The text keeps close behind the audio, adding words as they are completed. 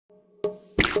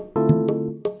To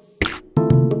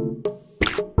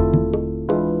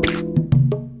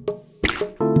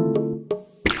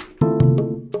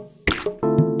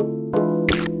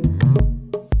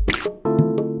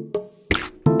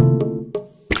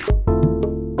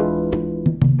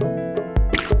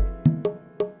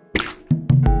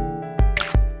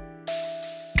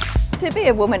be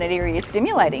a woman at IRRI is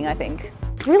stimulating, I think.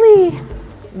 It's really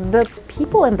the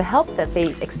people and the help that they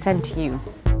extend to you.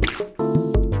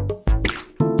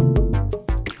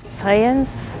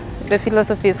 Science, the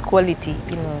philosophy is quality,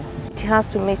 It has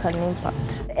to make an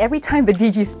impact. Every time the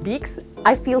DG speaks,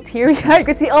 I feel teary-eyed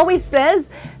because he always says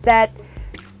that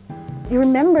you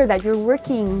remember that you're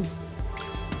working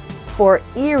for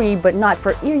IRRI, but not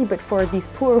for IRRI, but for these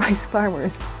poor rice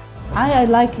farmers. I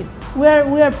like it. We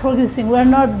are progressing. We are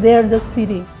not there just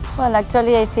sitting. Well,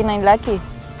 actually, I think I'm lucky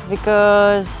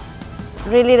because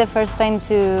really the first time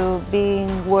to be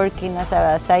working as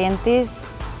a scientist,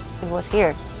 it was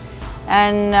here.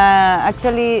 And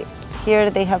actually, here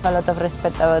they have a lot of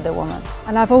respect about the woman.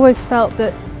 And I've always felt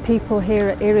that people here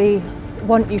at IRRI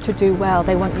want you to do well.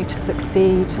 They want you to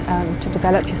succeed, to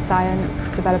develop your science,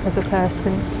 develop as a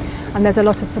person. And there's a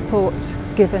lot of support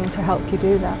given to help you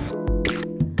do that.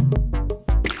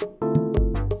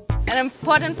 An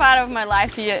important part of my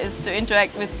life here is to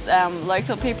interact with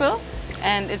local people,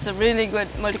 and it's a really good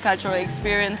multicultural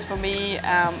experience for me.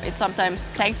 It sometimes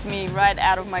takes me right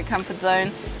out of my comfort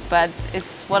zone, but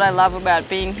it's what I love about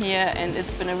being here, and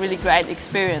it's been a really great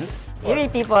experience. IRRI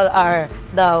people are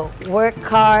the work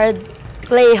hard,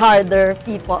 play harder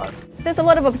people. There's a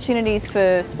lot of opportunities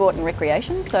for sport and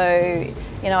recreation. So,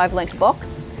 I've learnt to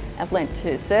box, I've learnt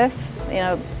to surf,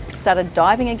 started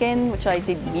diving again, which I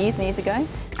did years and years ago.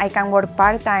 I can work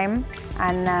part-time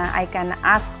and I can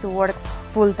ask to work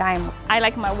full-time. I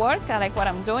like my work, I like what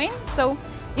I'm doing. So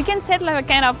you can set like a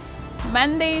kind of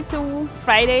Monday to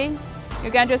Friday,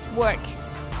 you can just work.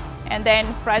 And then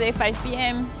Friday 5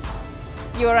 p.m.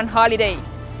 you're on holiday.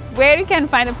 Where you can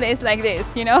find a place like this,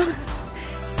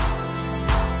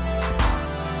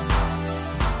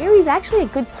 IRRI is actually a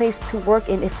good place to work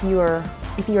in if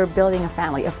you're building a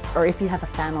family or if you have a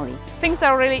family. Things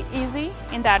are really easy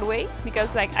in that way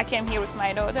because I came here with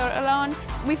my daughter alone.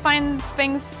 We find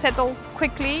things settle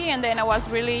quickly, and then I was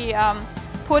really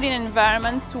put in an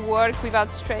environment to work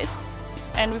without stress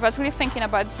and without really thinking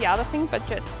about the other things, but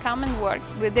just come and work.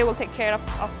 They will take care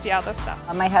of the other stuff.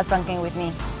 My husband came with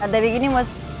me. At the beginning was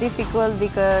difficult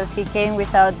because he came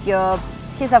without job.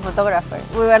 He's a photographer.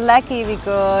 We were lucky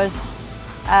because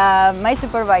my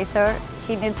supervisor,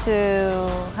 he needed to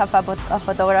have a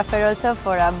photographer also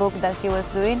for a book that he was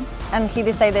doing, and he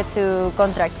decided to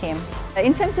contract him.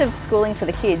 In terms of schooling for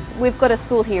the kids, we've got a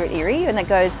school here at IRRI, and it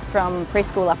goes from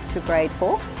preschool up to grade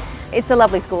 4. It's a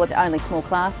lovely school, it's only small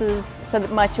classes, so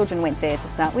that my children went there to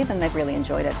start with and they've really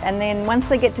enjoyed it. And then once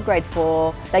they get to grade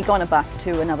 4, they go on a bus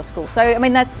to another school. So,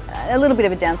 that's a little bit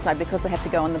of a downside because they have to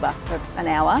go on the bus for an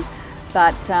hour.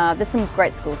 But there's some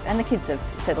great schools and the kids have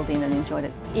settled in and enjoyed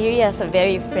it. IRRI has a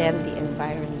very friendly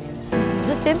environment.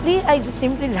 I just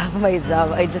simply love my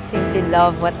job. I just simply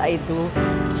love what I do.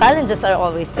 Challenges are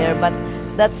always there, but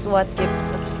that's what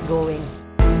keeps us going.